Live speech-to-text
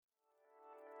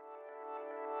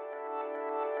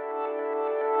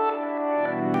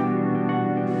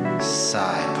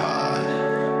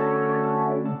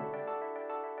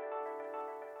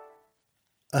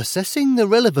Assessing the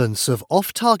relevance of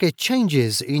off-target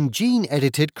changes in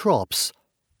gene-edited crops.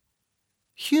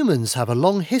 Humans have a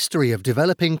long history of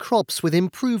developing crops with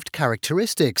improved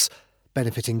characteristics,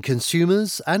 benefiting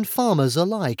consumers and farmers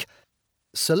alike.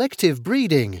 Selective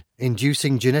breeding,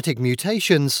 inducing genetic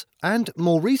mutations, and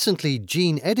more recently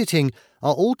gene editing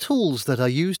are all tools that are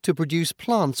used to produce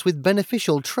plants with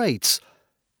beneficial traits.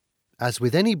 As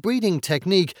with any breeding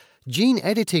technique, gene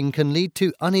editing can lead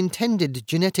to unintended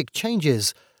genetic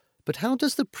changes. But how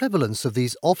does the prevalence of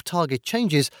these off-target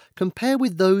changes compare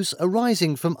with those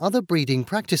arising from other breeding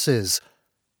practices?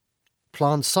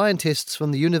 Plant scientists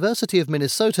from the University of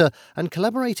Minnesota and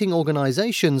collaborating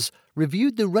organizations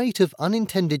reviewed the rate of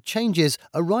unintended changes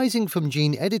arising from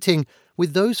gene editing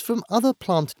with those from other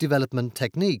plant development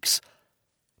techniques.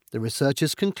 The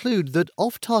researchers conclude that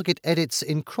off-target edits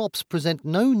in crops present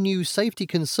no new safety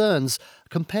concerns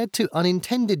compared to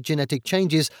unintended genetic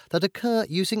changes that occur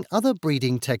using other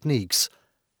breeding techniques.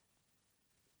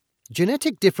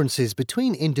 Genetic differences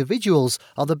between individuals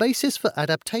are the basis for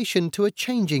adaptation to a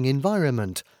changing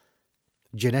environment.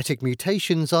 Genetic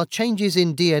mutations are changes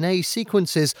in DNA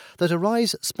sequences that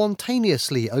arise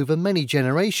spontaneously over many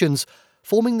generations,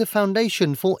 forming the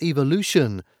foundation for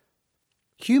evolution.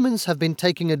 Humans have been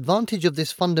taking advantage of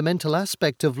this fundamental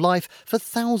aspect of life for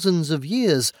thousands of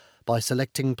years by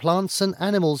selecting plants and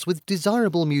animals with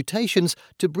desirable mutations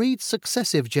to breed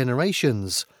successive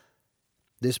generations.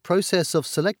 This process of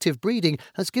selective breeding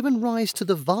has given rise to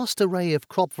the vast array of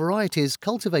crop varieties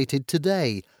cultivated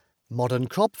today. Modern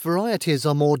crop varieties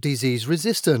are more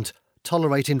disease-resistant,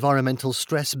 tolerate environmental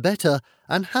stress better,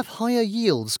 and have higher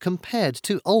yields compared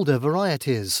to older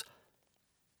varieties.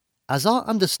 As our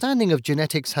understanding of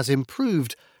genetics has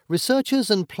improved, researchers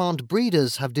and plant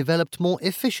breeders have developed more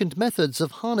efficient methods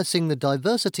of harnessing the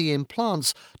diversity in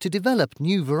plants to develop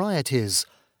new varieties.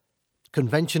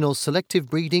 Conventional selective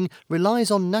breeding relies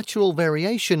on natural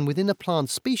variation within a plant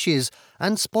species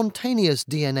and spontaneous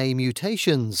DNA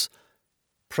mutations.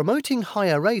 Promoting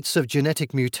higher rates of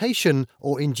genetic mutation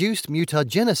or induced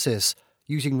mutagenesis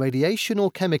using radiation or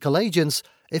chemical agents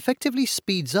effectively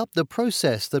speeds up the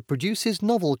process that produces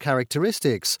novel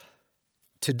characteristics.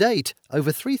 To date,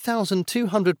 over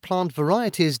 3,200 plant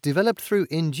varieties developed through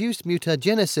induced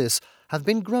mutagenesis have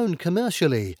been grown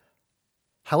commercially.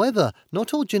 However,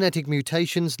 not all genetic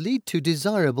mutations lead to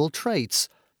desirable traits.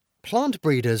 Plant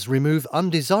breeders remove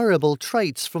undesirable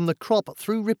traits from the crop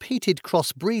through repeated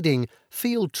crossbreeding,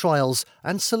 field trials,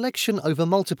 and selection over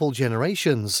multiple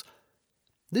generations.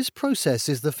 This process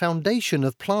is the foundation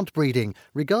of plant breeding,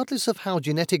 regardless of how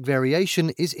genetic variation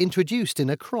is introduced in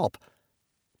a crop.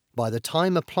 By the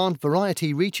time a plant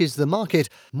variety reaches the market,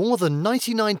 more than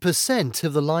 99%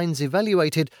 of the lines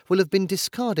evaluated will have been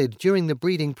discarded during the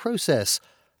breeding process,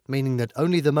 meaning that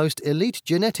only the most elite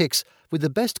genetics with the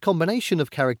best combination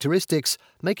of characteristics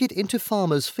make it into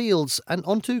farmers' fields and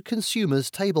onto consumers'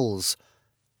 tables.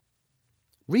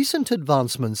 Recent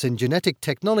advancements in genetic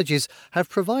technologies have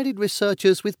provided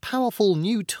researchers with powerful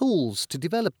new tools to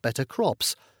develop better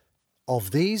crops.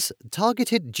 Of these,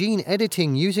 targeted gene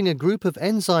editing using a group of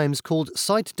enzymes called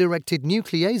site-directed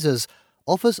nucleases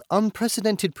offers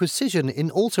unprecedented precision in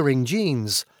altering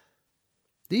genes.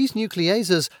 These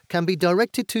nucleases can be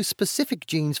directed to specific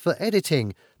genes for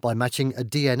editing by matching a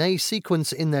DNA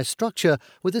sequence in their structure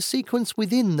with a sequence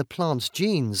within the plant's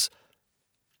genes.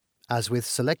 As with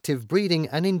selective breeding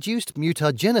and induced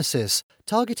mutagenesis,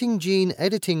 targeting gene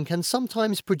editing can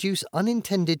sometimes produce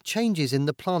unintended changes in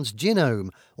the plant's genome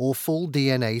or full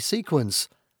DNA sequence.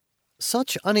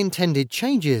 Such unintended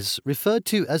changes, referred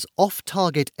to as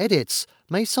off-target edits,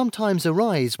 may sometimes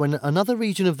arise when another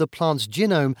region of the plant's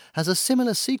genome has a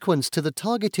similar sequence to the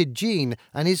targeted gene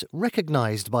and is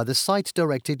recognized by the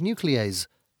site-directed nuclease.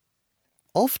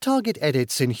 Off-target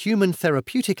edits in human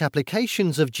therapeutic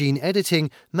applications of gene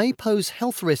editing may pose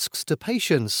health risks to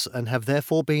patients and have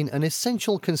therefore been an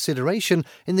essential consideration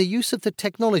in the use of the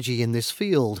technology in this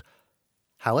field.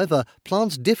 However,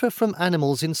 plants differ from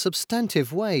animals in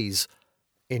substantive ways.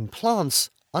 In plants,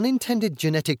 unintended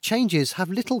genetic changes have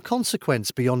little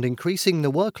consequence beyond increasing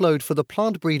the workload for the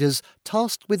plant breeders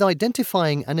tasked with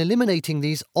identifying and eliminating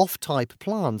these off-type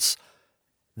plants.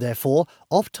 Therefore,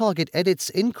 off-target edits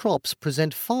in crops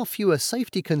present far fewer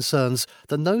safety concerns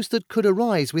than those that could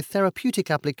arise with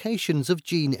therapeutic applications of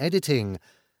gene editing.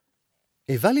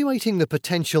 Evaluating the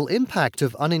potential impact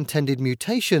of unintended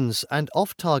mutations and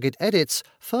off-target edits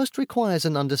first requires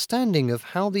an understanding of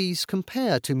how these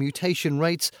compare to mutation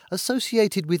rates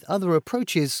associated with other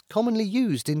approaches commonly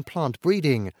used in plant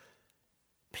breeding.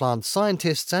 Plant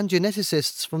scientists and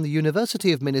geneticists from the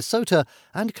University of Minnesota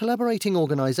and collaborating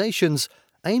organizations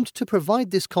aimed to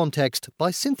provide this context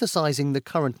by synthesizing the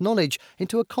current knowledge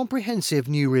into a comprehensive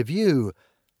new review.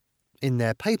 In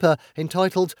their paper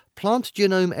entitled Plant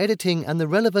Genome Editing and the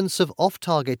Relevance of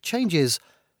Off-Target Changes,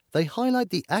 they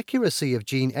highlight the accuracy of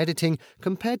gene editing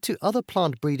compared to other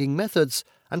plant breeding methods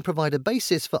and provide a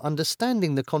basis for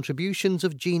understanding the contributions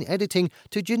of gene editing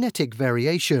to genetic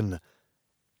variation.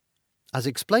 As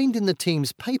explained in the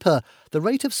team's paper, the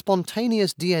rate of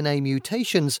spontaneous DNA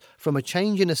mutations from a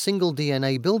change in a single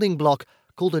DNA building block,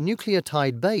 called a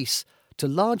nucleotide base, to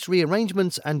large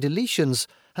rearrangements and deletions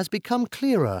has become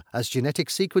clearer as genetic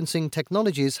sequencing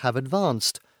technologies have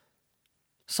advanced.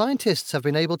 Scientists have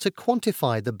been able to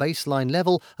quantify the baseline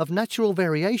level of natural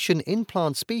variation in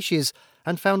plant species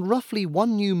and found roughly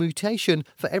one new mutation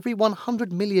for every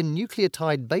 100 million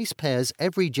nucleotide base pairs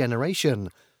every generation.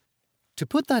 To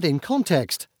put that in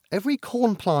context, every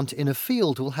corn plant in a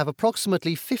field will have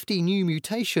approximately 50 new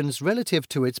mutations relative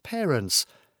to its parents.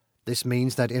 This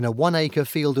means that in a 1-acre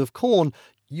field of corn,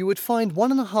 you would find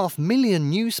 1.5 million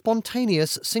new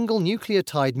spontaneous single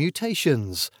nucleotide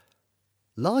mutations.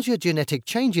 Larger genetic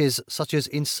changes, such as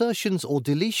insertions or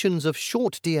deletions of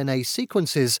short DNA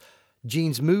sequences,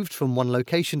 genes moved from one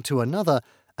location to another,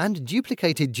 and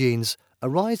duplicated genes,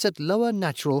 arise at lower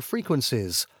natural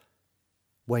frequencies.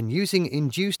 When using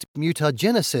induced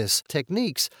mutagenesis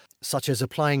techniques, such as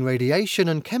applying radiation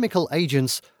and chemical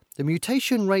agents, the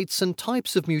mutation rates and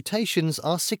types of mutations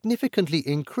are significantly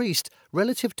increased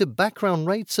relative to background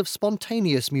rates of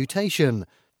spontaneous mutation.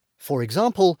 For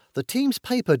example, the team's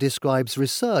paper describes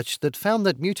research that found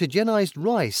that mutagenized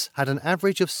rice had an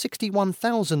average of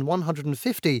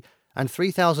 61,150 and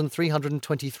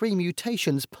 3,323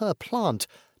 mutations per plant,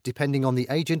 depending on the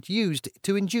agent used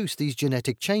to induce these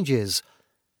genetic changes.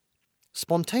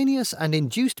 Spontaneous and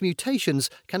induced mutations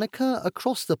can occur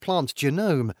across the plant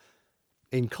genome.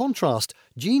 In contrast,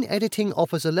 gene editing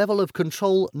offers a level of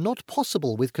control not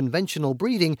possible with conventional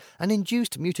breeding and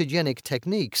induced mutagenic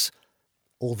techniques.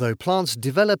 Although plants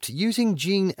developed using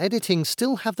gene editing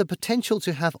still have the potential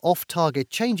to have off-target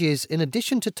changes in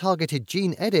addition to targeted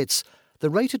gene edits, the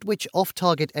rate at which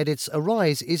off-target edits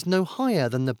arise is no higher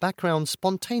than the background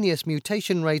spontaneous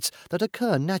mutation rates that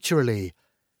occur naturally.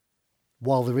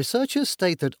 While the researchers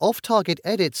state that off-target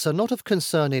edits are not of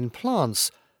concern in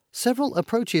plants, several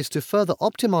approaches to further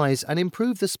optimize and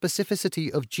improve the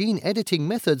specificity of gene editing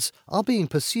methods are being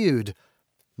pursued.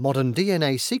 Modern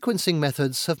DNA sequencing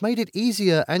methods have made it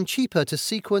easier and cheaper to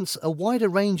sequence a wider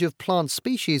range of plant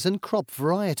species and crop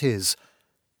varieties.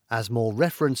 As more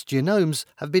reference genomes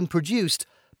have been produced,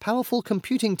 powerful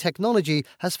computing technology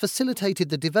has facilitated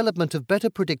the development of better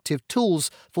predictive tools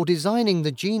for designing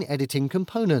the gene editing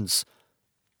components.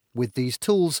 With these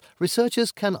tools,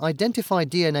 researchers can identify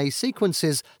DNA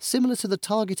sequences similar to the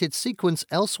targeted sequence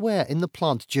elsewhere in the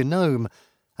plant genome,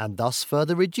 and thus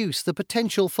further reduce the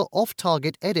potential for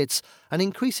off-target edits and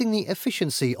increasing the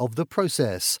efficiency of the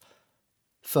process.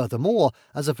 Furthermore,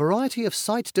 as a variety of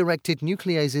site-directed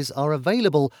nucleases are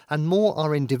available and more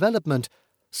are in development,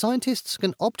 scientists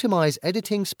can optimize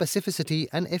editing specificity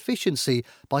and efficiency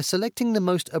by selecting the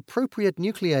most appropriate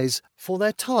nuclease for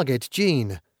their target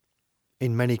gene.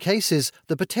 In many cases,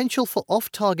 the potential for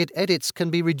off-target edits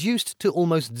can be reduced to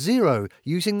almost zero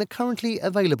using the currently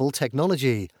available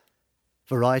technology.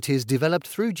 Varieties developed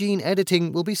through gene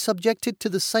editing will be subjected to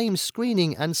the same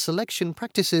screening and selection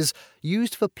practices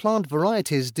used for plant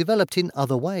varieties developed in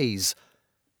other ways.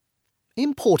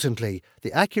 Importantly,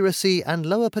 the accuracy and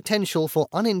lower potential for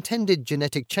unintended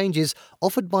genetic changes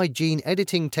offered by gene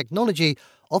editing technology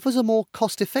offers a more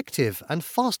cost-effective and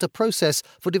faster process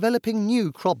for developing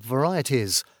new crop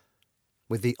varieties.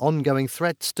 With the ongoing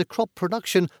threats to crop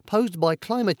production posed by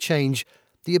climate change,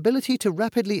 the ability to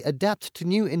rapidly adapt to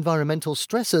new environmental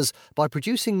stressors by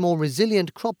producing more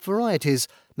resilient crop varieties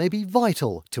may be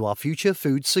vital to our future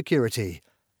food security.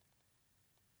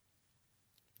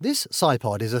 This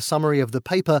SciPod is a summary of the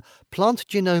paper Plant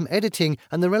Genome Editing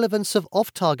and the Relevance of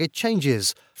Off-Target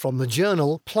Changes from the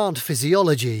journal Plant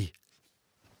Physiology.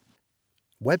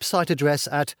 Website address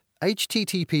at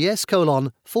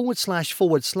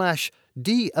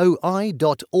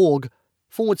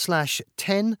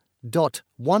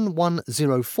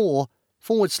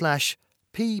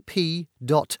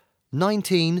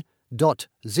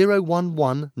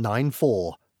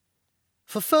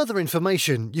For further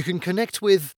information, you can connect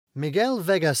with Miguel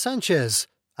Vega Sanchez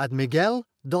at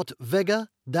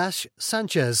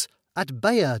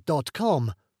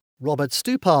miguel.vega-sanchez@bayer.com, Robert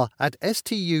Stupar at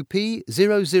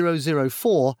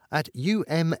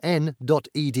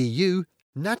stup0004@umn.edu,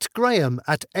 Nat Graham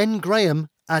at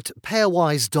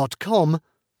ngraham@pairwise.com,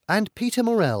 and Peter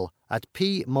Morell at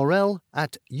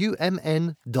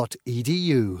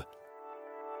pmorell@umn.edu.